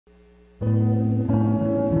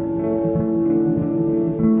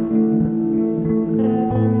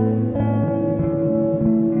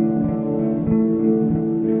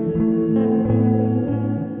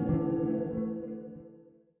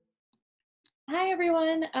Hi,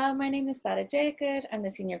 everyone. My name is Sara Jacob. I'm the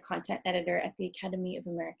Senior Content Editor at the Academy of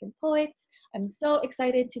American Poets. I'm so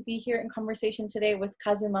excited to be here in conversation today with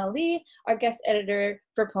Kazim Ali, our guest editor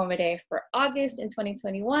for Poem a Day for August in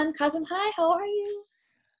 2021. Kazim, hi, how are you?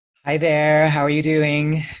 Hi there, how are you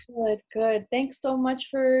doing? Good, good. Thanks so much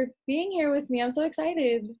for being here with me. I'm so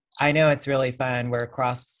excited. I know it's really fun. We're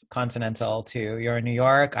cross continental too. You're in New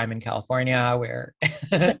York, I'm in California. We're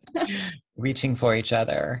reaching for each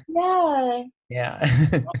other. Yeah. Yeah.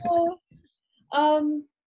 Oh,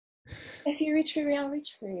 if you reach for me, I'll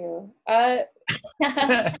reach for you. How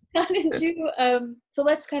did you, so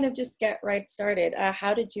let's kind of just get right started.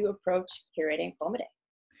 How did you approach curating Poem a Day?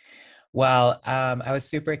 Well, I was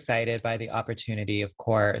super excited by the opportunity, of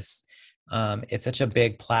course. It's such a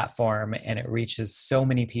big platform and it reaches so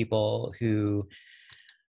many people who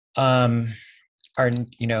um, are,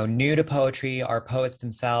 new to poetry, are poets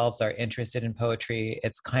themselves, are interested in poetry.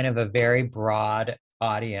 It's kind of a very broad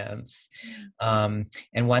audience. And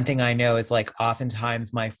one thing I know is like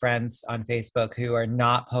oftentimes my friends on Facebook who are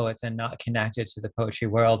not poets and not connected to the poetry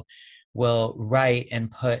world will write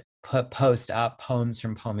and post up poems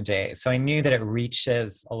from Poem a Day. So I knew that it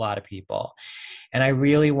reaches a lot of people. And I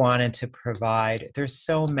really wanted to provide, there's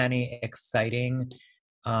so much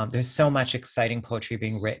exciting poetry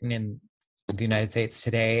being written in the United States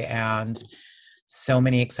today, and so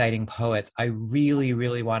many exciting poets. I really,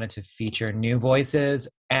 really wanted to feature new voices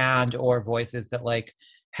and or voices that like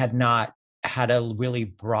had not had a really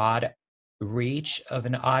broad reach of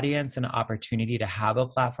an audience and opportunity to have a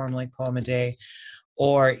platform like Poem a Day,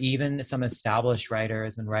 or even some established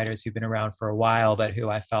writers and writers who've been around for a while, but who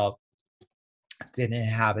I felt didn't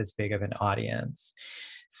have as big of an audience.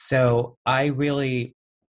 So I really,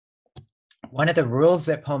 one of the rules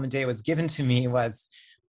that Poem a Day was given to me was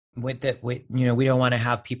we don't want to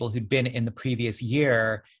have people who'd been in the previous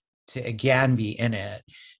year to again be in it.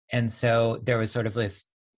 And so there was sort of this,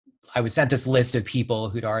 I was sent this list of people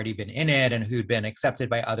who'd already been in it and who'd been accepted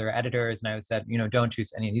by other editors. And I was said, don't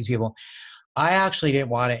choose any of these people. I actually didn't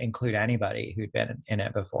want to include anybody who'd been in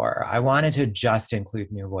it before. I wanted to just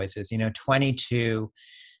include new voices, 22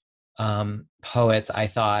 poets. I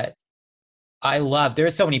thought I love,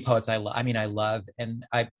 there's so many poets I love, and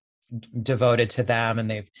I devoted to them, and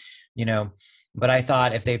they've, you know, but I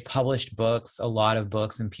thought if they've published books, a lot of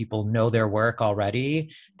books, and people know their work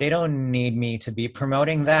already, they don't need me to be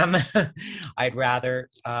promoting them. I'd rather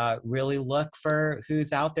really look for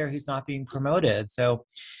who's out there who's not being promoted. So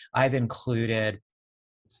I've included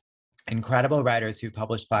incredible writers who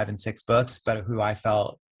published 5 and 6 books, but who I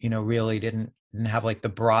felt, really didn't have like the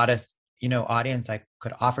broadest, audience I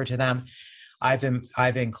could offer to them. I've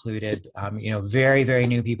included very, very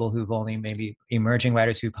new people who've only, maybe emerging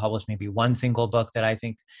writers who published maybe one single book that I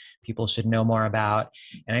think people should know more about,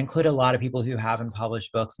 and I included a lot of people who haven't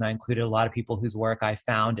published books, and I included a lot of people whose work I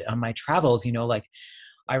found on my travels. Like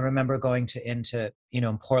I remember going into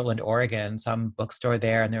in Portland, Oregon, some bookstore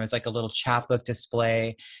there, and there was like a little chapbook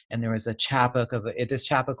display, and there was a chapbook this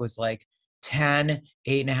chapbook was like 10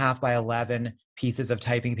 8.5 by 11 pieces of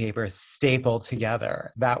typing paper stapled together.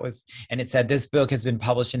 And it said, this book has been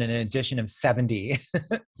published in an edition of 70.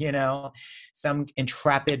 Some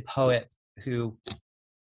intrepid poet who,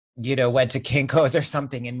 went to Kinko's or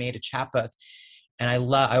something and made a chapbook. And I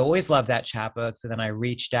always loved that chapbook. So then I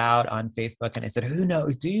reached out on Facebook and I said, who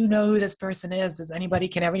knows? Do you know who this person is?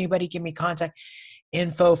 Can anybody give me contact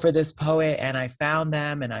info for this poet? And I found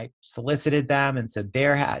them and I solicited them and said,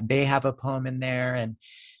 they have a poem in there. And,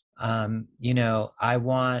 I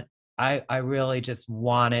really just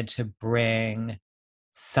wanted to bring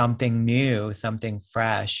something new, something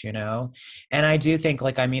fresh, and I do think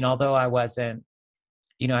although I wasn't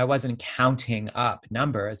counting up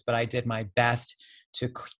numbers, but I did my best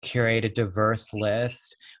to curate a diverse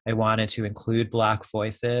list. I wanted to include Black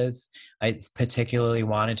voices. I particularly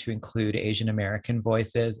wanted to include Asian American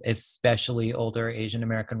voices, especially older Asian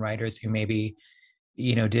American writers who maybe,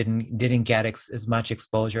 didn't get as much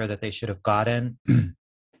exposure that they should have gotten,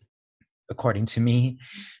 according to me.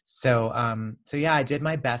 So yeah, I did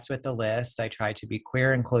my best with the list. I tried to be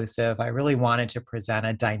queer inclusive. I really wanted to present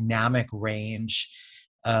a dynamic range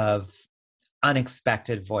of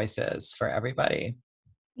unexpected voices for everybody.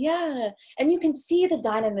 Yeah, and you can see the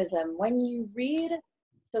dynamism when you read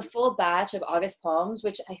the full batch of August poems,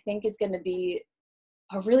 which I think is going to be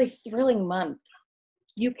a really thrilling month.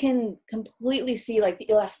 You can completely see like the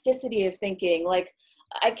elasticity of thinking. Like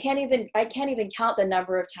I can't even count the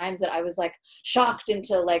number of times that I was like shocked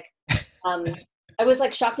into like um I was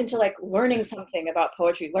like shocked into like learning something about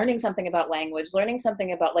poetry, learning something about language, learning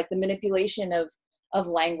something about like the manipulation of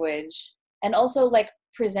language, and also like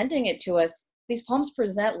presenting it to us these poems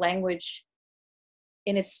present language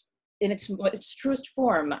in its truest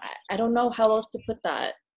form. I don't know how else to put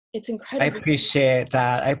that. It's I incredible. appreciate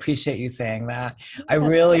that. I appreciate you saying that. I Yeah.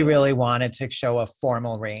 really, really wanted to show a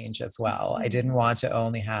formal range as well. I didn't want to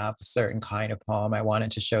only have a certain kind of poem. I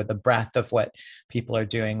wanted to show the breadth of what people are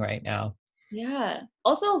doing right now. Yeah.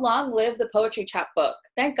 Also, long live the poetry chapbook.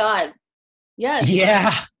 Thank God. Yes.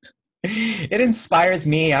 Yeah. It inspires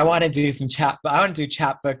me. I want to do I want to do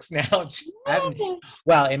chapbooks now. I haven't, Yeah.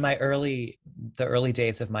 well, in the early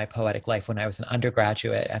days of my poetic life, when I was an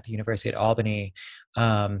undergraduate at the University of Albany,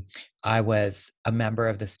 um, I was a member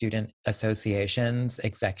of the Student Association's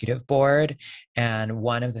executive board. And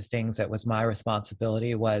one of the things that was my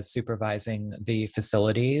responsibility was supervising the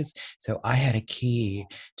facilities. So I had a key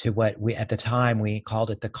to what at the time, we called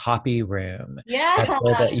it the copy room. Yeah.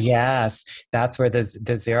 Yes, that's where the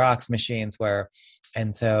Xerox machines were.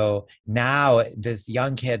 And so now these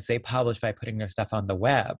young kids, they publish by putting their stuff on the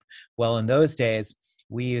web. Well, in those days,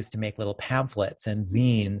 we used to make little pamphlets and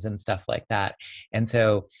zines and stuff like that. And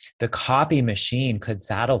so the copy machine could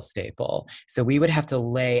saddle staple. So we would have to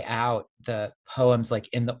lay out the poems like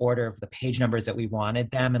in the order of the page numbers that we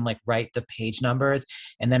wanted them and like write the page numbers.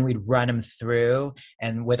 And then we'd run them through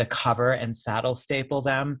and with a cover and saddle staple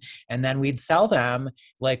them. And then we'd sell them.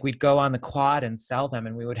 Like we'd go on the quad and sell them.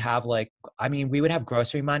 And we would have like, I mean, we would have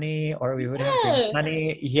grocery money or we would have drinks Yeah.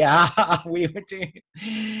 money. Yeah, we were doing,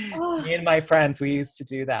 Oh, me and my friends, we used to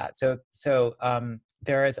do that.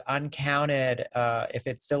 There is uncounted, if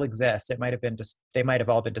it still exists, it might have been just, they might have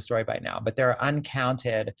all been destroyed by now, but there are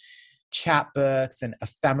uncounted chapbooks and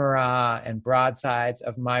ephemera and broadsides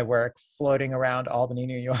of my work floating around Albany,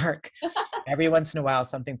 New York. Every once in a while,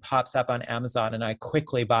 something pops up on Amazon and I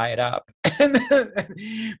quickly buy it up.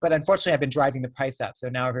 But unfortunately, I've been driving the price up. So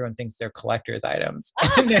now everyone thinks they're collector's items.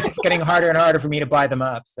 And it's getting harder and harder for me to buy them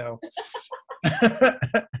up. So. oh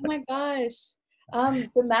my gosh. The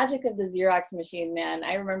magic of the Xerox machine, man.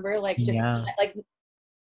 I remember like just Yeah. like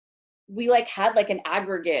we like had like an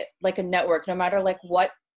aggregate, like a network, no matter like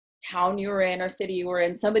what town you were in or city you were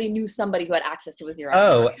in, somebody knew somebody who had access to a Xerox.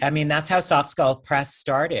 Oh, I mean, that's how Soft Skull Press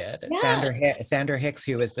started. Yeah. Sandra Hicks,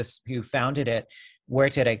 who founded it,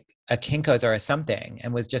 worked at a Kinko's or a something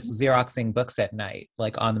and was just Xeroxing books at night,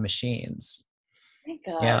 like on the machines. Thank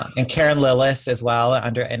God. Yeah. And Karen Lillis as well,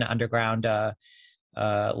 an underground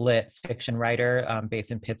lit fiction writer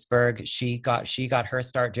based in Pittsburgh. She got her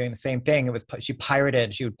start doing the same thing. She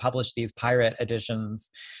would publish these pirate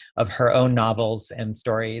editions of her own novels and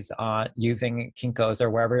stories on using Kinko's or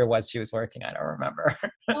wherever it was she was working. I don't remember.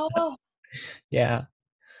 Oh, Yeah.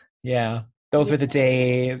 Yeah. Those yeah. were the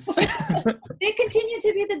days. They continue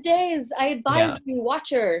to be the days. I advise Yeah. you,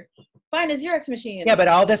 watcher, find a Xerox machine. Yeah, but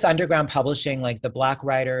all this underground publishing, like the Black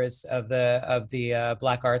writers of the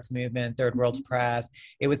Black Arts Movement, Third World Press,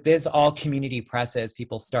 there's all community presses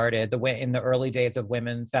people started. The way in the early days of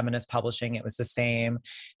women feminist publishing, it was the same.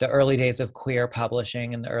 The early days of queer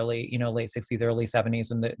publishing in the early, late 60s, early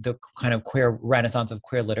 70s, when the kind of queer renaissance of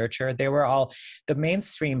queer literature, they were all the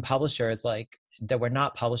mainstream publishers like that were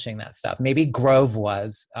not publishing that stuff. Maybe Grove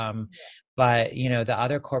was, but the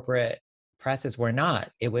other corporate presses were not.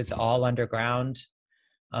 It was all underground,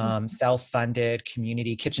 self-funded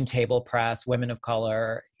community kitchen table press, women of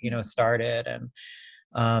color, started.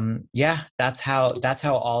 And that's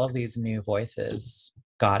how all of these new voices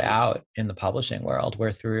got out in the publishing world.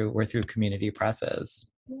 We're through community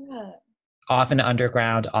presses. Yeah. Often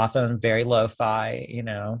underground, often very lo-fi,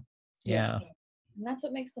 Yeah. And that's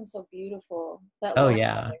what makes them so beautiful. That Oh line.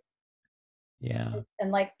 yeah. Yeah.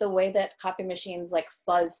 And like the way that copy machines like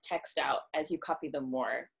fuzz text out as you copy them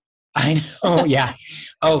more. I know. Yeah.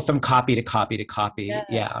 Oh, from copy to copy to copy. Yeah.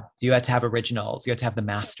 Yeah. You had to have originals. You had to have the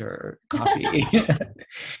master copy.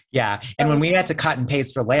 Yeah. And when we had to cut and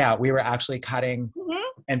paste for layout, we were actually cutting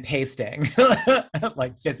and pasting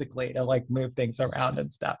like physically to like move things around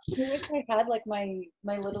and stuff. I wish I had like my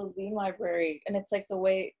little zine library, and it's like the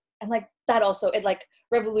way, and like that also, it like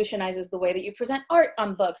revolutionizes the way that you present art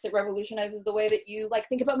on books. It revolutionizes the way that you like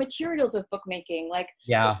think about materials of bookmaking. Like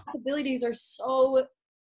Yeah. the possibilities are so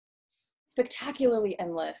spectacularly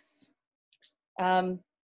endless. Poem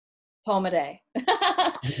a day.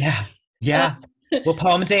 Yeah. Yeah. Well,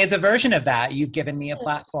 Poem Day is a version of that. You've given me a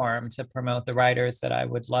platform to promote the writers that I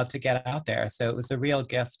would love to get out there. So it was a real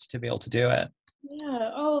gift to be able to do it.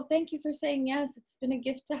 Yeah. Oh, thank you for saying yes. It's been a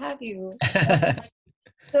gift to have you.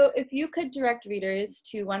 So if you could direct readers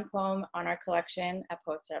to one poem on our collection at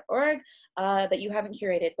Poets.org that you haven't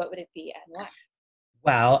curated, what would it be and why?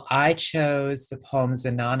 Well, I chose the poem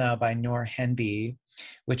Zenana by Noor Henby,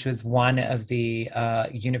 which was one of the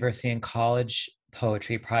university and college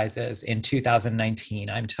poetry prizes in 2019,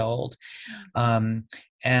 I'm told. Um,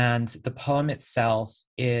 and the poem itself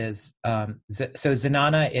is so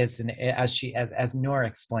Zenana is as Noor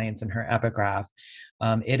explains in her epigraph.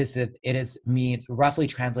 It is means roughly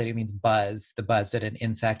translated means buzz, the buzz that an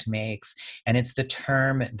insect makes, and it's the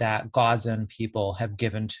term that Gazan people have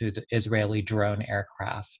given to the Israeli drone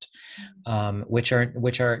aircraft, which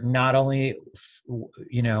are not only,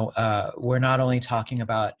 we're not only talking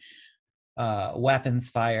about weapons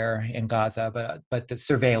fire in Gaza, but the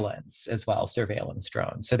surveillance as well, surveillance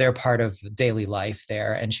drones. So they're part of daily life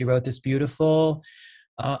there. And she wrote this beautiful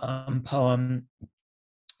poem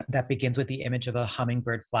that begins with the image of a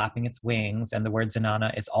hummingbird flapping its wings, and the word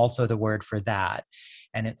Zanana is also the word for that.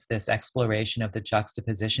 And it's this exploration of the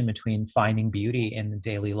juxtaposition between finding beauty in the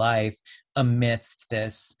daily life amidst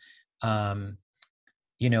this,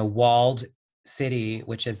 walled city,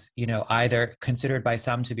 which is, either considered by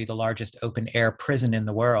some to be the largest open air prison in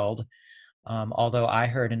the world. Although I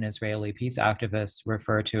heard an Israeli peace activist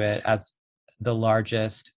refer to it as the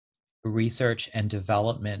largest research and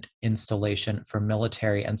development installation for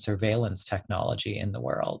military and surveillance technology in the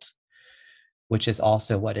world, which is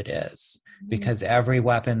also what it is, because every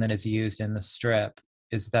weapon that is used in the strip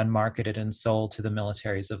is then marketed and sold to the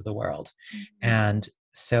militaries of the world. And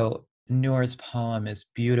so Noor's poem is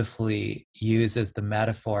beautifully uses the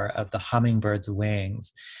metaphor of the hummingbird's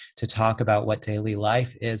wings to talk about what daily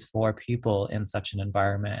life is for people in such an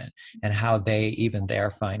environment and how they even there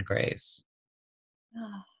find grace.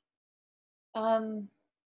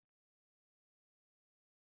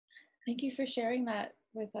 Thank you for sharing that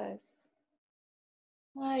with us.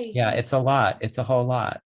 Hi. Yeah, it's a lot. It's a whole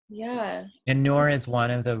lot. Yeah. And Noor is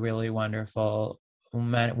one of the really wonderful,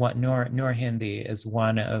 Noor Hindi is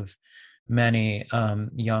one of many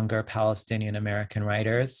younger Palestinian American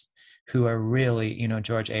writers who are really,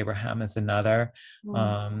 George Abraham is another,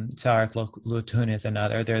 Tariq Lutun is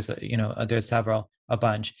another. There's several, a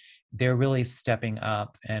bunch. They're really stepping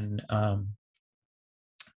up and,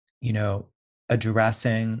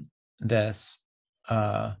 addressing this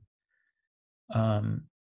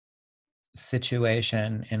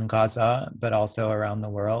situation in Gaza, but also around the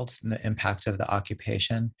world, and the impact of the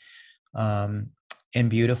occupation in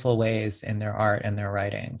beautiful ways in their art and their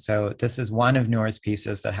writing. So this is one of Noor's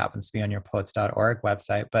pieces that happens to be on your Poets.org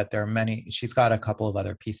website, but there are many, she's got a couple of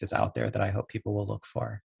other pieces out there that I hope people will look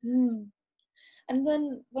for. And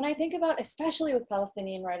then when I think about, especially with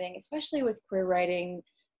Palestinian writing, especially with queer writing,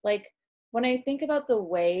 like when I think about the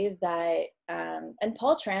way that, and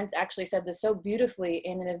Paul Trans actually said this so beautifully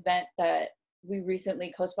in an event that we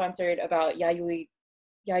recently co-sponsored about Yayoi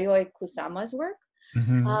Kusama's work.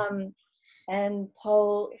 And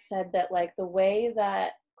Paul said that like the way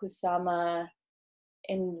that Kusama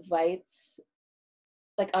invites,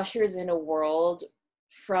 like ushers in a world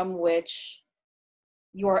from which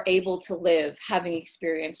you are able to live having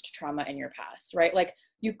experienced trauma in your past, right? Like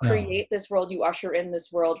you create this world, you usher in this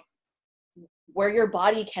world where your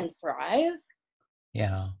body can thrive.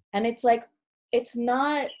 Yeah. And it's like, it's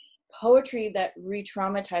not poetry that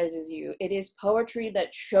re-traumatizes you. It is poetry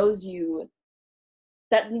that shows you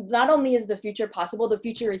that not only is the future possible, the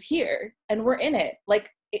future is here and we're in it. Like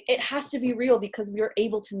it has to be real because we are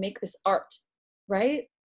able to make this art, right?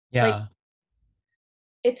 Yeah. Like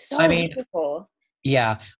it's so beautiful.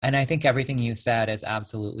 Yeah. And I think everything you said is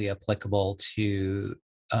absolutely applicable to,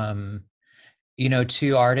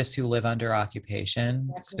 to artists who live under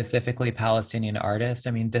occupation, specifically Palestinian artists.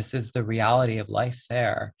 I mean, this is the reality of life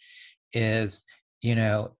there is,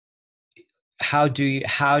 how do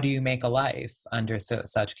you make a life under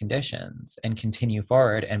such conditions and continue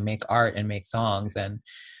forward and make art and make songs and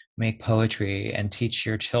make poetry and teach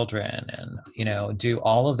your children and, do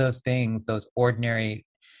all of those things, those ordinary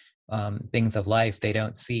things of life. They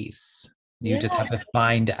don't cease. You just have to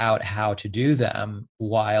find out how to do them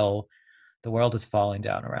while the world is falling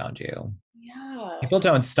down around you. Yeah. People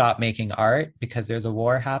don't stop making art because there's a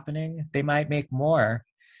war happening. They might make more.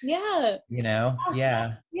 Yeah.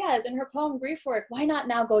 Yeah. Yes, in her poem Grief Work, why not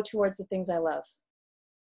now go towards the things I love?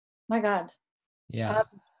 My God. Yeah.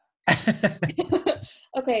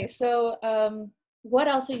 Okay, so what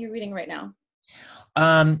else are you reading right now?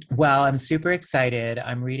 Well, I'm super excited.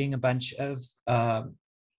 I'm reading a bunch of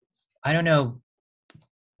I don't know,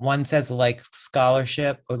 one says like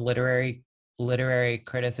scholarship or literary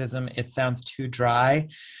criticism. It sounds too dry.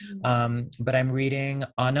 But I'm reading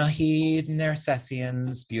Anahid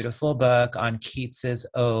Nersessian's beautiful book on Keats's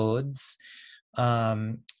odes.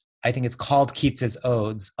 I think it's called Keats's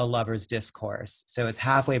Odes, A Lover's Discourse. So it's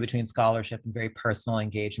halfway between scholarship and very personal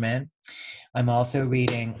engagement. I'm also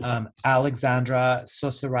reading Alexandra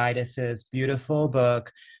Sosaridis's beautiful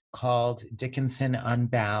book called Dickinson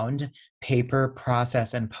Unbound, Paper,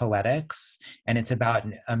 Process, and Poetics. And it's about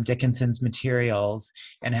Dickinson's materials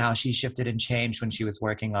and how she shifted and changed when she was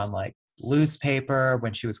working on like loose paper,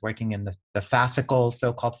 when she was working in the fascicles,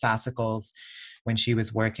 so-called fascicles, when she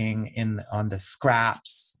was working on the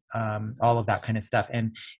scraps, all of that kind of stuff.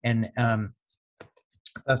 And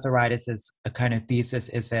Sosaridis's kind of thesis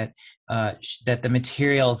is that that the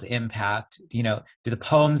materials impact, are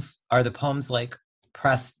the poems like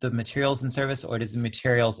press the materials in service, or does the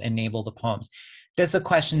materials enable the poems? This is a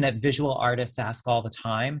question that visual artists ask all the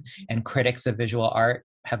time, and critics of visual art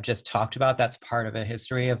have just talked about. That's part of a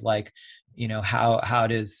history of like, how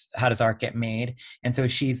does art get made? And so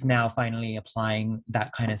she's now finally applying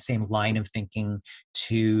that kind of same line of thinking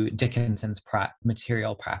to Dickinson's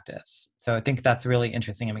material practice. So I think that's really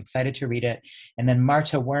interesting. I'm excited to read it. And then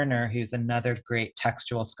Marta Werner, who's another great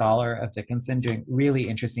textual scholar of Dickinson, doing really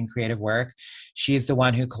interesting creative work. She's the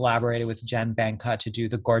one who collaborated with Jen Benka to do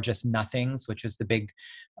The Gorgeous Nothings, which was the big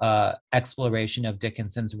exploration of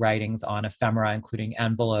Dickinson's writings on ephemera, including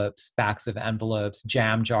envelopes, backs of envelopes,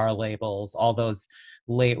 jam jar labels, all those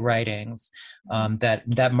late writings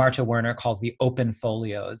that Marta Werner calls the open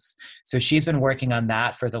folios. So she's been working on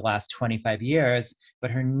that for the last 25 years, but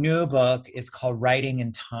her new book is called Writing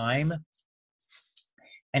in Time.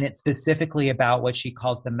 And it's specifically about what she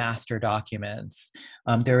calls the master documents.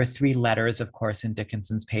 There are 3 letters, of course, in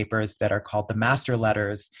Dickinson's papers that are called the master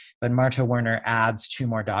letters, but Marta Werner adds 2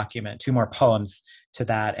 more poems to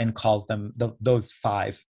that and calls them, those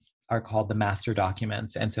 5 are called the master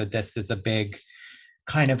documents. And so this is a big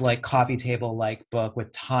kind of like coffee table like book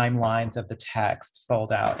with timelines of the text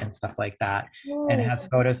fold out and stuff like that. And it has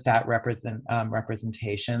photostat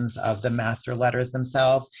representations of the master letters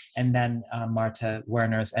themselves, and then Marta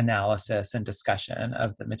Werner's analysis and discussion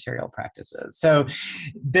of the material practices. So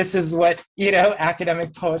this is what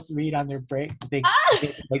academic poets read on their break, big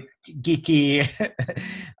like geeky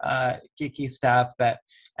geeky stuff. But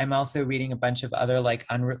I'm also reading a bunch of other like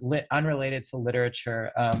unrelated to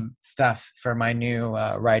literature stuff for my new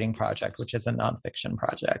writing project, which is a nonfiction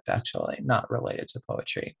project, actually, not related to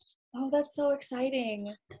poetry. Oh, that's so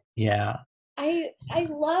exciting. Yeah. I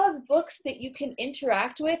love books that you can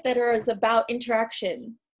interact with that are about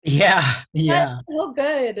interaction. Yeah. Yeah. That's so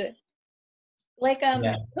good. Like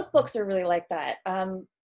Yeah. cookbooks are really like that.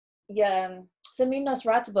 Samin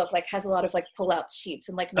Nosrat's book like has a lot of like pull-out sheets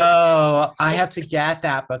and like Oh, I have to get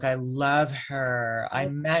that book. I love her. I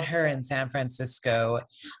met her in San Francisco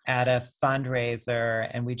at a fundraiser,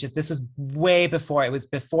 and this was way before. It was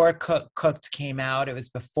before Cooked came out. It was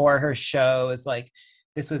before her show. It was like,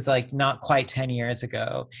 this was like not quite 10 years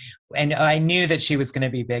ago. And I knew that she was going to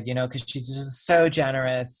be big, because she's just so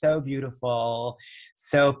generous, so beautiful,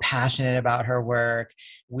 so passionate about her work.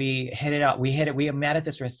 We hit it off. We met at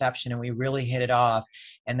this reception and we really hit it off.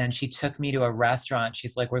 And then she took me to a restaurant.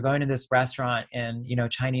 She's like, we're going to this restaurant and,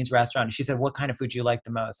 Chinese restaurant. She said, what kind of food do you like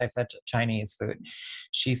the most? I said, Chinese food.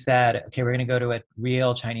 She said, okay, we're going to go to a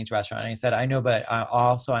real Chinese restaurant. And I said, I know, but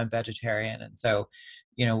I'm vegetarian. And so,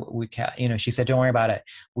 she said, don't worry about it.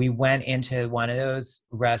 We went into one of those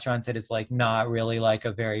restaurants that is like not really like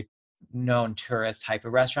a very known tourist type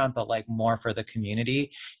of restaurant, but like more for the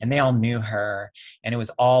community. And they all knew her, and it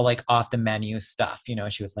was all like off the menu stuff.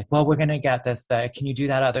 She was like, well, we're going to get this, can you do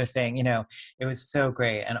that other thing? It was so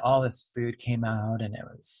great. And all this food came out, and it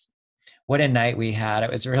was, what a night we had.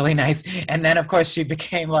 It was really nice. And then of course she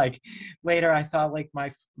became like, later I saw like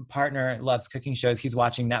my partner loves cooking shows. He's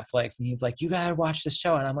watching Netflix and he's like, you gotta watch this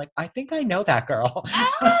show. And I'm like, I think I know that girl.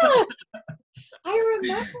 Ah! I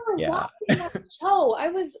remember Yeah. watching that show. I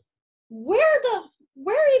was, where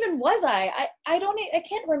even was I? I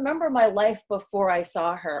can't remember my life before I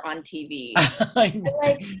saw her on TV. Like,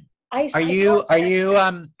 Are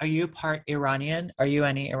you part Iranian? Are you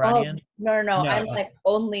any Iranian? No. No. I'm like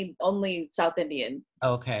only South Indian.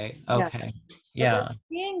 Okay. Yeah. Yeah.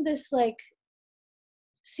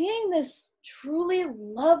 Seeing this truly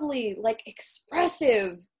lovely, like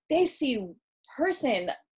expressive, desi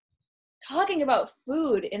person talking about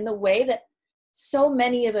food in the way that so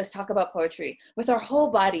many of us talk about poetry, with our whole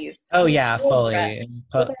bodies. Oh with yeah, our whole breath, fully,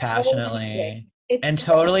 with our whole music. passionately, and It's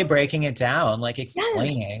totally breaking it down, like yes,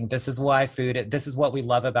 explaining this is why this is what we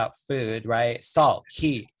love about food, right? Salt,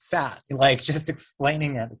 heat, fat, like just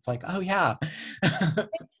explaining it. It's like, oh yeah.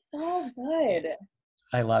 it's so good.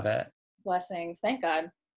 I love it. Blessings. Thank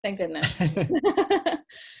God. Thank goodness.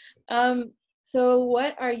 um, So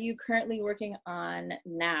what are you currently working on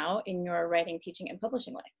now in your writing, teaching, and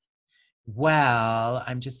publishing life? Well,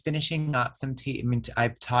 I'm just finishing up I mean,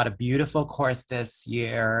 I've taught a beautiful course this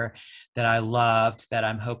year that I loved, that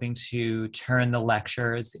I'm hoping to turn the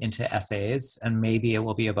lectures into essays, and maybe it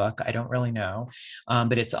will be a book. I don't really know.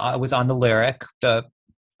 But it was on the lyric.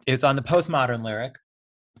 It's on the postmodern lyric,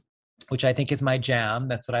 which I think is my jam.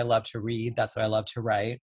 That's what I love to read. That's what I love to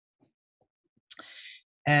write.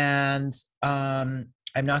 And I'm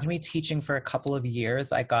not going to be teaching for a couple of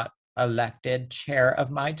years. I got elected chair of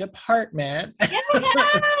my department. Yeah,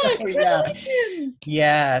 Yeah. congratulations.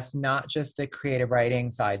 Yes, not just the creative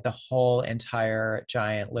writing side, the whole entire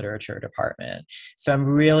giant literature department. So I'm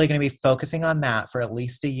really going to be focusing on that for at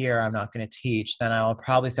least a year. I'm not going to teach. Then I'll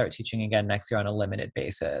probably start teaching again next year on a limited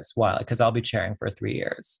basis. Why? Because I'll be chairing for 3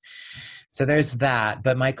 years. So there's that.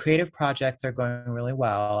 But my creative projects are going really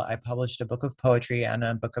well. I published a book of poetry and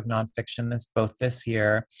a book of nonfiction both this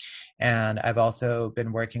year. And I've also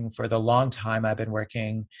been working for the long time.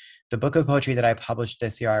 The book of poetry that I published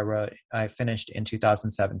this year, I finished in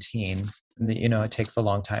 2017. It takes a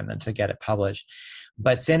long time then to get it published.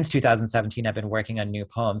 But since 2017, I've been working on new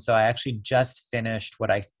poems. So I actually just finished what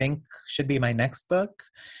I think should be my next book.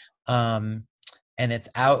 And it's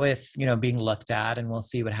out with, being looked at, and we'll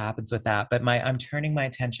see what happens with that. But I'm turning my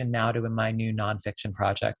attention now to my new nonfiction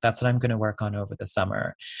project. That's what I'm going to work on over the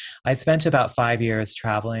summer. I spent about 5 years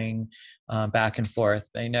traveling back and forth.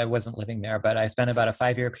 I wasn't living there, but I spent about a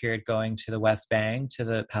 5-year period going to the West Bank, to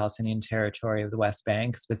the Palestinian territory of the West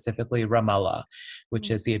Bank, specifically Ramallah,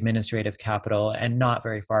 which is the administrative capital and not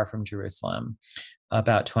very far from Jerusalem,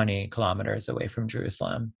 about 20 kilometers away from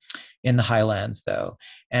Jerusalem, in the highlands though.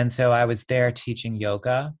 And so I was there teaching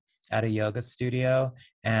yoga at a yoga studio,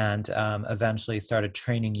 and eventually started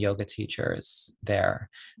training yoga teachers there.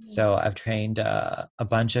 So I've trained a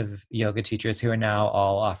bunch of yoga teachers who are now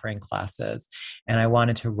all offering classes. And I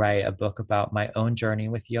wanted to write a book about my own journey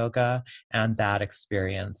with yoga and that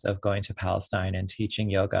experience of going to Palestine and teaching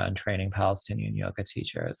yoga and training Palestinian yoga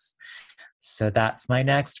teachers. So that's my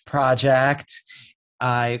next project.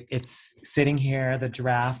 It's sitting here. The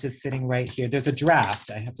draft is sitting right here. There's a draft.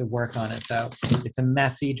 I have to work on it though. It's a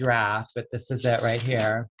messy draft, but this is it right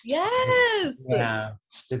here. Yes. Yeah.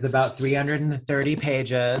 There's about 330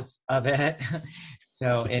 pages of it.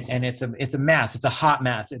 So it's a mess. It's a hot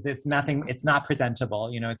mess. It's nothing. It's not presentable.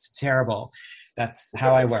 It's terrible. That's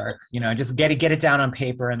how I work. Just get it down on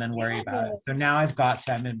paper and then worry about it. So now I'm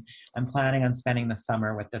planning on spending the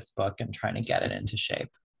summer with this book and trying to get it into shape.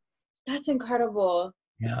 That's incredible.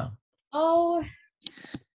 Yeah. Oh.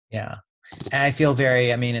 Yeah. And I feel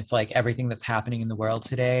it's like everything that's happening in the world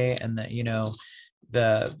today, and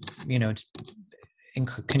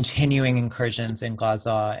continuing incursions in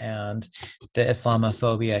Gaza and the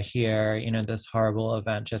Islamophobia here, this horrible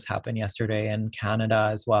event just happened yesterday in Canada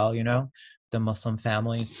as well, the Muslim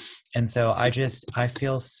family. And so I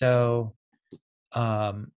feel so,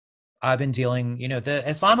 I've been dealing, the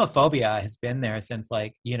Islamophobia has been there since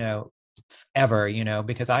ever,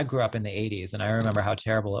 because I grew up in the 80s and I remember how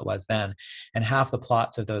terrible it was then. And half the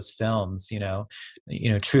plots of those films,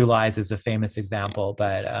 True Lies is a famous example,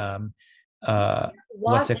 but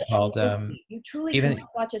what's it called? You truly Even cannot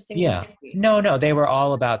watch a single movie. No, they were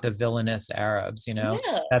all about the villainous Arabs, Yeah.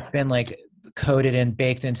 That's been coded and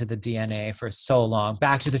baked into the DNA for so long.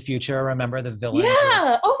 Back to the Future, remember the villains?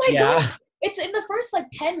 Yeah. Oh my God. It's in the first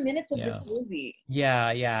 10 minutes of this movie.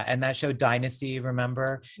 Yeah. And that show Dynasty,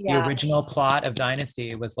 remember? Yeah. The original plot of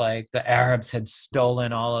Dynasty was the Arabs had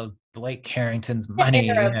stolen all of Blake Carrington's money.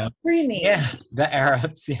 Yeah, the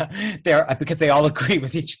Arabs. Yeah, they're because they all agree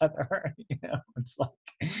with each other. It's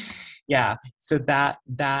so that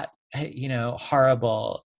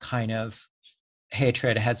horrible kind of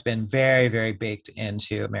hatred has been very, very baked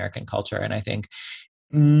into American culture, and I think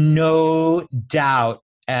no doubt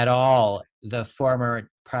at all the former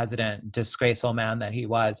president, disgraceful man that he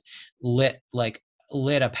was, lit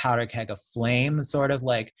a powder keg of flame, sort of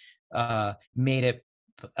made it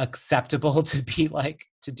acceptable to be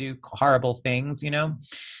to do horrible things,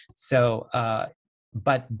 So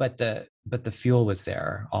but the fuel was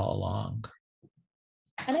there all along.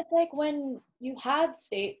 And it's when you had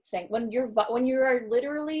state saying, when you are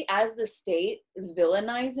literally as the state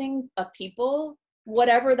villainizing a people,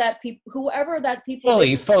 whoever that people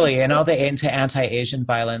fully, and all the anti-Asian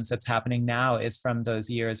violence that's happening now is from those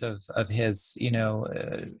years of his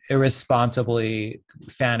irresponsibly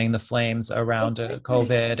fanning the flames around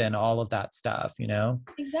COVID and all of that stuff.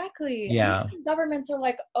 Exactly. Yeah. And governments are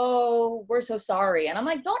oh, we're so sorry, and I'm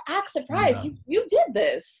don't act surprised. You did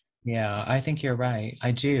this. Yeah, I think you're right.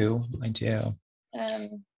 I do.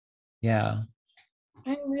 Yeah.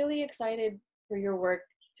 I'm really excited for your work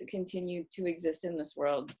to continue to exist in this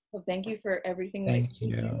world. So thank you for everything that Thank you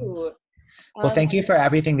you. do. Well, Um, thank you for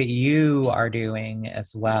everything that you are doing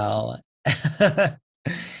as well.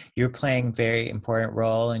 You're playing a very important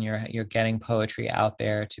role, and you're getting poetry out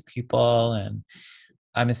there to people. And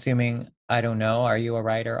I'm assuming, I don't know, are you a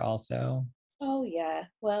writer also? oh yeah,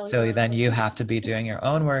 well, So then you have to be doing your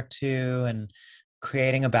own work too, and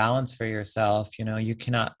creating a balance for yourself. You know, you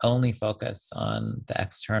cannot only focus on the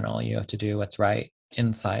external, you have to do what's right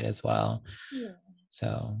inside as well. yeah.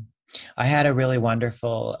 So I had a really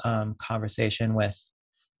wonderful conversation with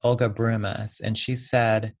Olga Brumas, and she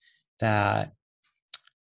said that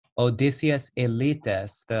Odysseus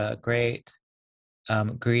Elitis, the great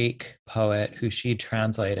Greek poet who she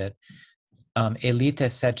translated,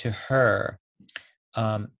 Elitis said to her,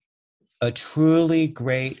 um, a truly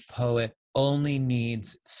great poet only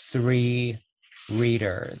needs 3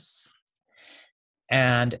 readers.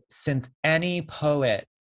 And since any poet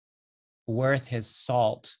worth his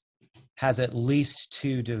salt has at least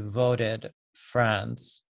 2 devoted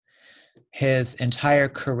friends, his entire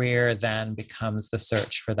career then becomes the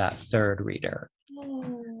search for that 3rd reader.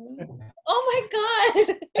 Oh, oh my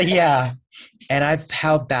God. Yeah. And I've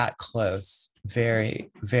held that close, very,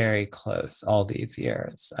 very close all these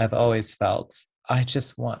years. I've always felt I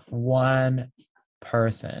just want one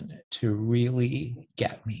person to really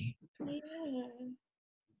get me. Yeah,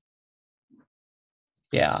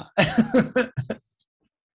 Yeah.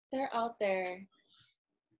 they're out there.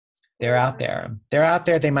 They're They're, out there. They're out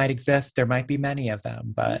there. They might exist. There might be many of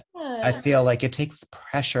them, but I yeah, feel like it takes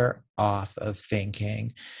pressure off of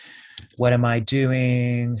thinking, what am I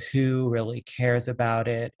doing? Who really cares about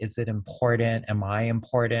it? Is it important? Am I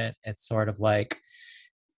important? It's sort of like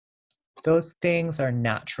those things are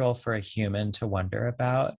natural for a human to wonder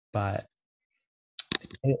about, but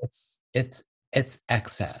it's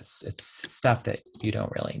excess. It's stuff that you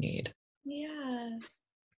don't really need. yeah.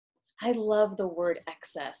 I love the word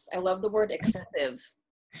excess. I love the word excessive.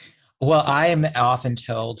 Well, I am often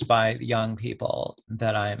told by young people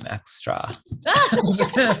that I'm extra.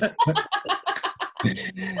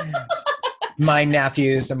 My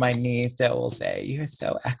nephews and my niece that will say, "You're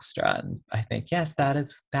so extra," and I think, yes, that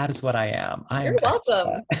is what I am. I You're am extra.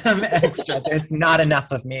 welcome. I'm extra. There's not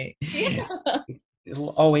enough of me. Yeah. It'll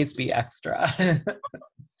always be extra.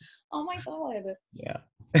 Oh my God. Yeah.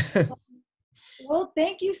 Well,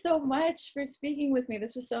 thank you so much for speaking with me.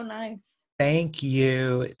 This was so nice. Thank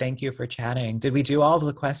you. Thank you for chatting. Did we do all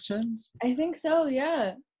the questions? I think so,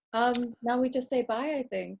 yeah. Now we just say bye, I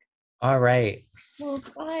think. All right. Well,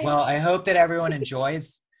 bye. Well, I hope that everyone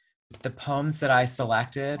enjoys the poems that I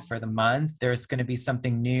selected for the month. There's going to be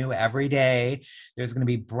something new every day. There's going to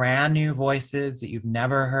be brand new voices that you've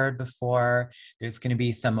never heard before. There's going to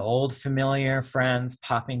be some old familiar friends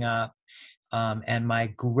popping up. And my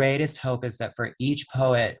greatest hope is that for each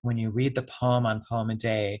poet, when you read the poem on Poem a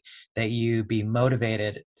Day, that you be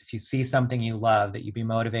motivated. If you see something you love, that you be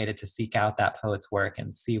motivated to seek out that poet's work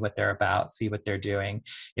and see what they're about, see what they're doing.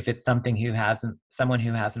 If it's someone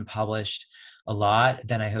who hasn't published a lot,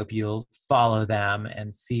 then I hope you'll follow them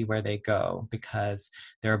and see where they go, because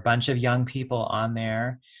there are a bunch of young people on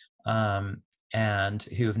there and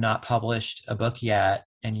who have not published a book yet,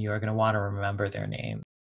 and you are going to want to remember their name.